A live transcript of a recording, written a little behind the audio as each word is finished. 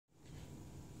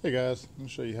Hey guys, I'm going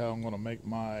to show you how I'm going to make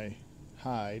my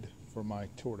hide for my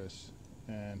tortoise.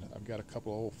 And I've got a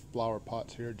couple of old flower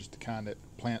pots here, just the kind that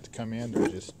plants come in. They're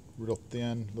just real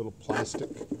thin, little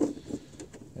plastic.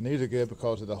 And these are good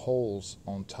because of the holes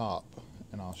on top,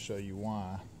 and I'll show you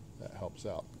why that helps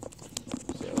out.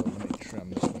 So let me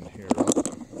trim this one here up.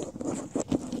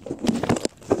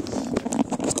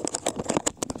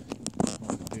 I'm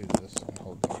going to do this and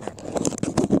hold the camera.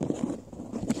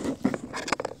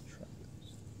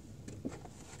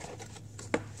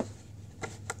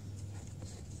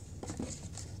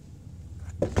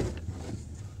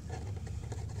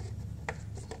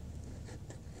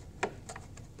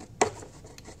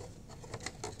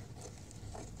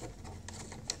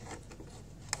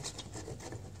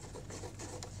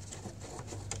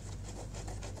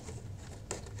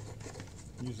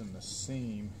 Using the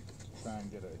seam to try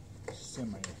and get a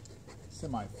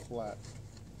semi-flat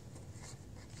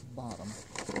bottom.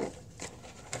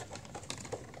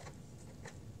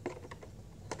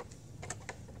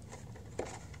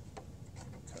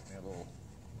 Cut me a little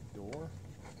door.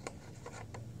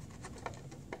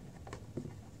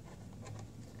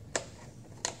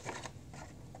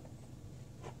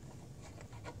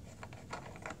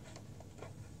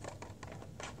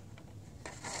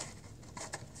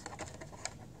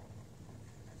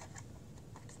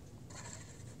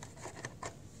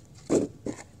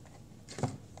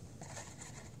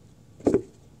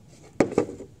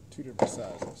 Two different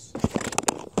sizes.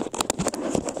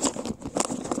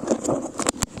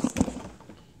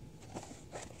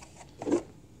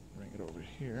 Bring it over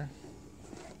here.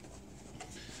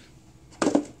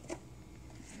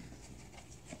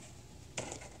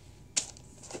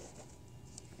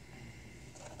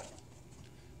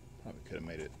 Probably could have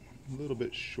made it a little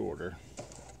bit shorter.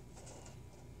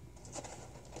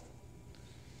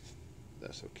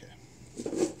 That's okay.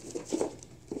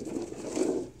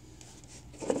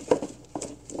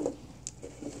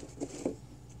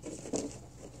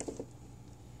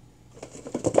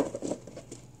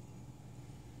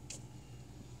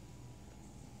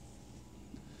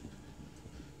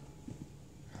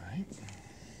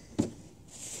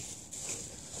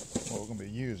 What we're going to be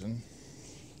using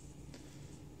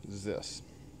is this.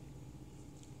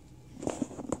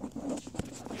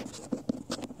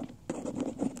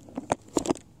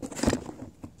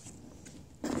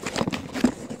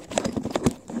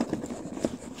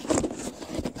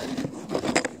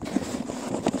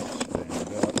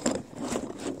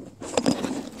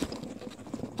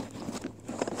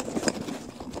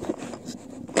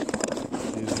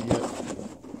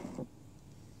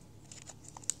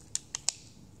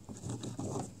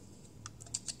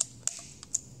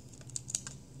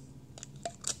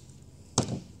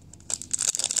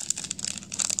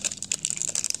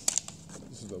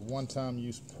 This is a one-time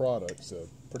use product, so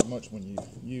pretty much when you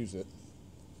use it,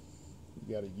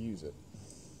 you got to use it.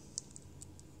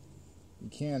 You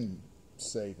can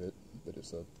save it, but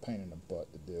it's a pain in the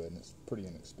butt to do it, and it's pretty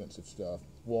inexpensive stuff.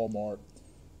 Walmart,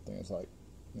 I think it's like,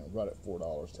 right at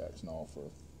 $4 tax and all for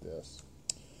this.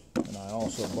 And I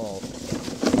also bought,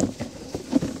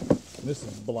 this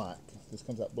is black. This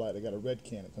comes out black. They got a red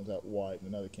can that comes out white, and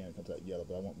another can that comes out yellow,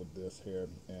 but I went with this here,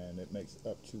 and it makes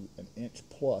up to 1 inch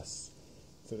plus,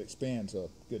 so it expands a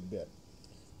good bit.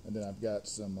 And then I've got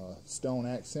some stone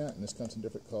accent, and this comes in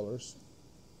different colors.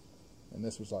 And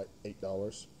this was like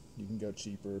 $8. You can go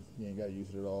cheaper. You ain't got to use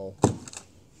it at all.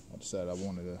 I decided I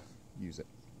wanted to use it.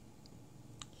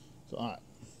 So, all right.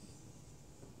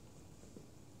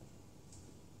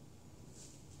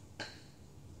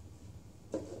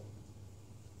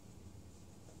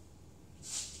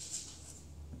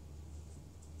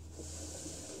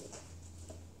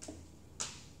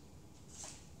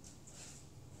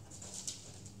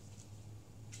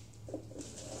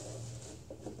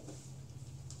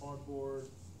 Cardboard,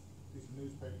 piece of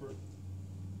newspaper.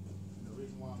 And the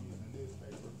reason why I'm using a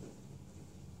newspaper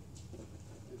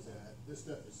is that this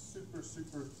stuff is super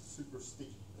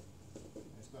sticky. And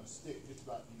it's going to stick just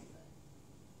about anything.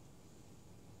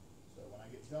 So when I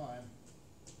get done,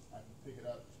 I can pick it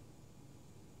up,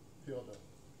 peel the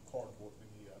cardboard,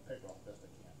 the paper off best I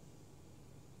can.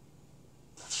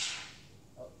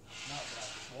 Oh, not black,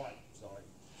 it's white, sorry.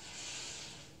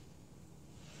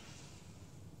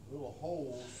 Little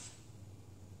holes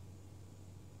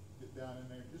get down in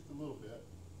there just a little bit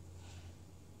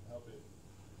to help it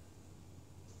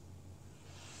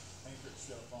anchor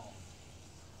itself on.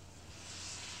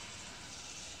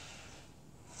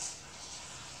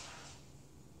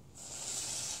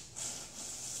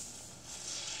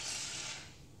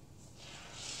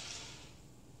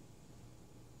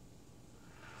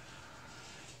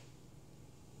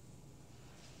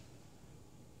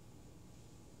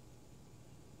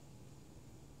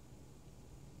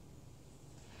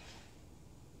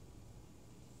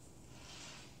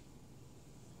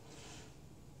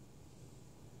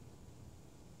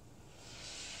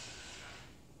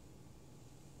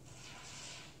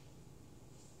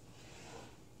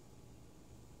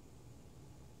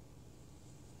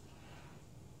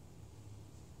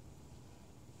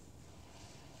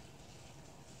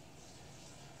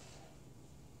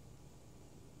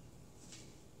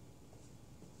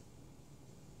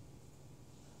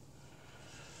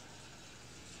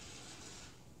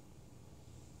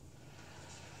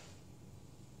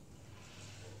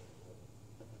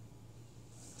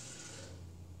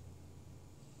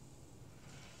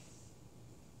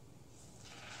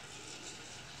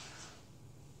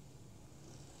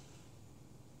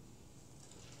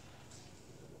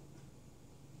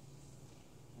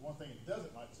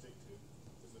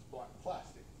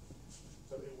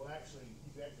 you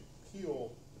can actually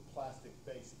peel the plastic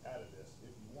base out of this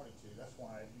if you wanted to. That's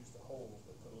why I used the holes,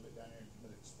 but put a little bit down there and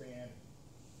let it expand and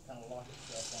kind of lock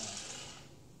itself on.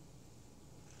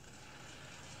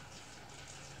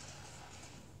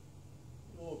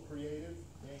 A little creative.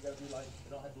 You ain't got to be like, it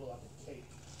don't have to look like a cake.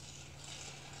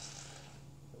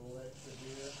 A little extra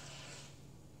here.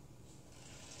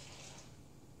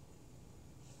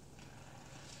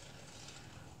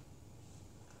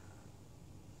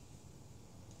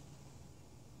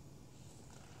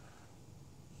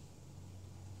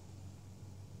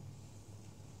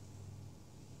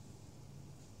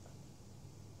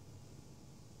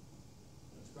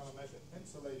 It's going to make an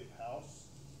insulated house,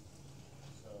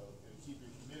 so it'll keep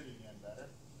your humidity in better.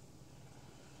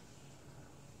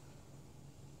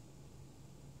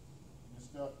 And this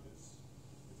stuff is,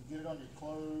 if you get it on your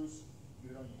clothes,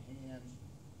 get it on your hands,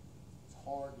 it's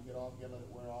hard to get off. You gotta let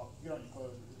it wear off. Get it on your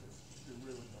clothes, you're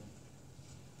ruining them.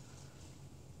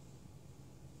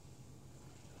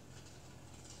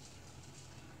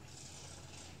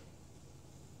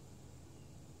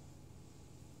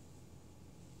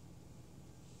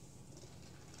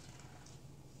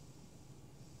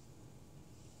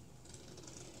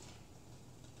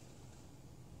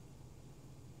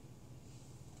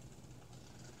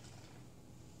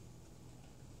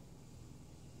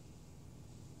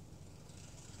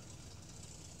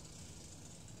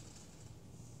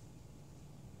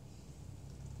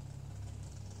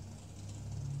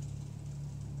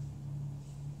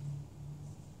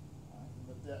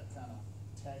 That kind of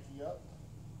tacky up.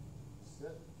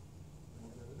 That's it.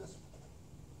 We'll go to this one.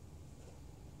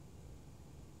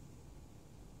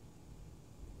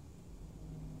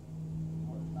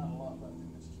 Well, there's not a lot left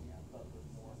in this can. I thought there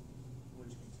was more. We'll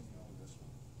just continue on with this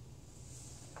one.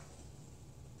 Just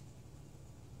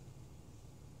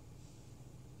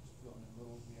filling in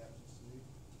little gaps, you see.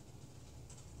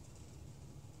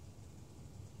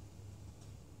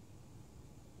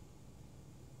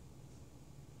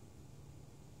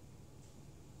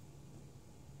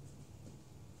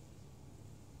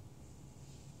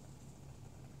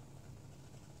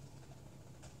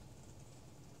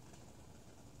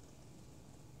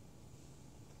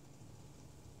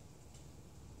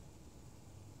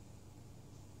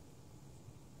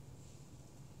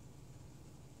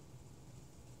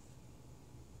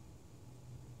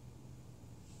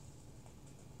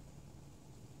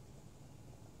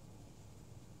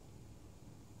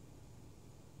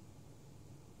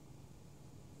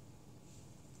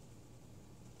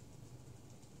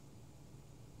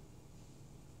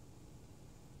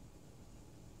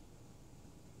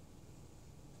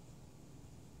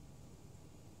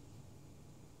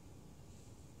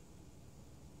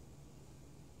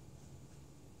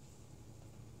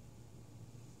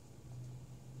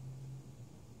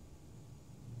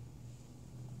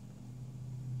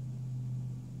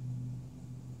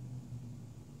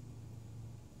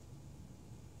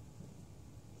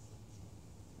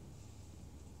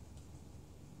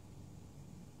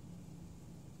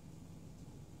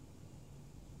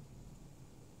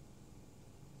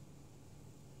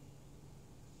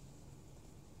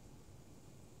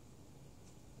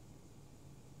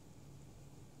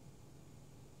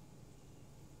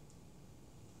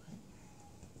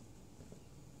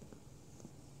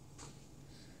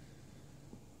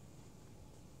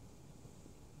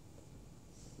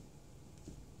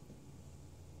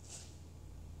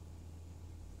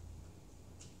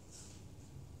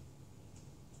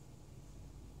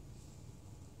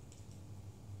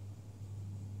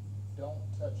 Don't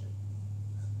touch it.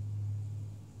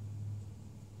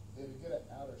 It'll get an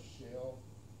outer shell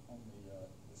on the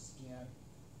skin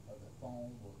of the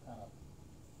foam will kind of,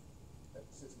 that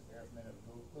sits in the air for a minute,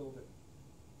 a little bit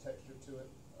texture to it,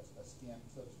 a skin,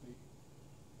 so to speak.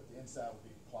 But the inside will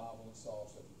be pliable and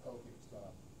soft, so if you poke it, it's going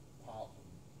to pop and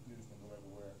juice and go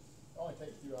everywhere. It only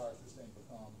takes a few hours for this thing to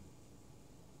become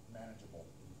manageable.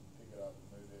 You can pick it up and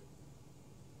move it.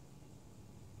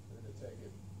 But it'll take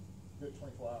it a good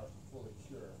 24 hours to fully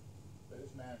cure. But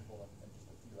it's manageable in just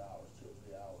a few hours, 2 or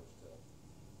 3 hours to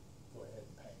go ahead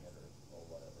and paint it or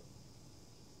whatever.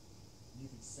 You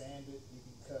can sand it, you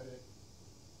can cut it,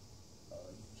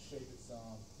 you can shape it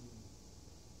some, you can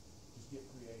just get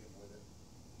creative with it.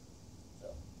 So.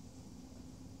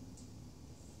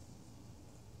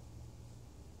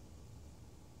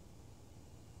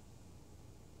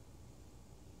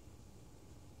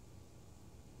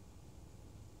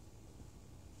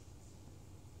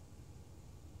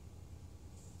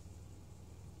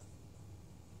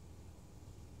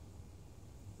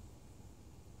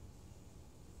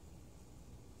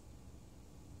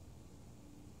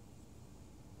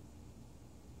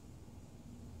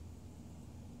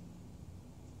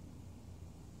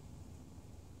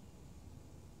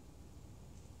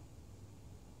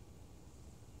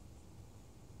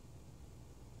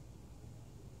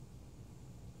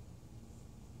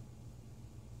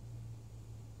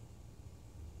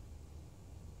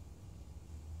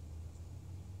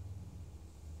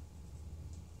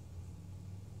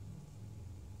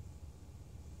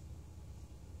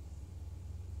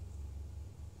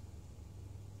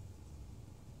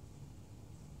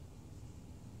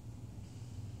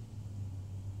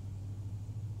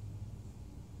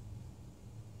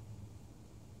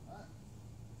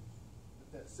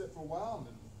 sit for a while, and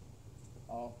then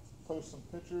I'll post some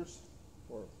pictures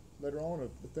for later on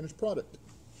of the finished product.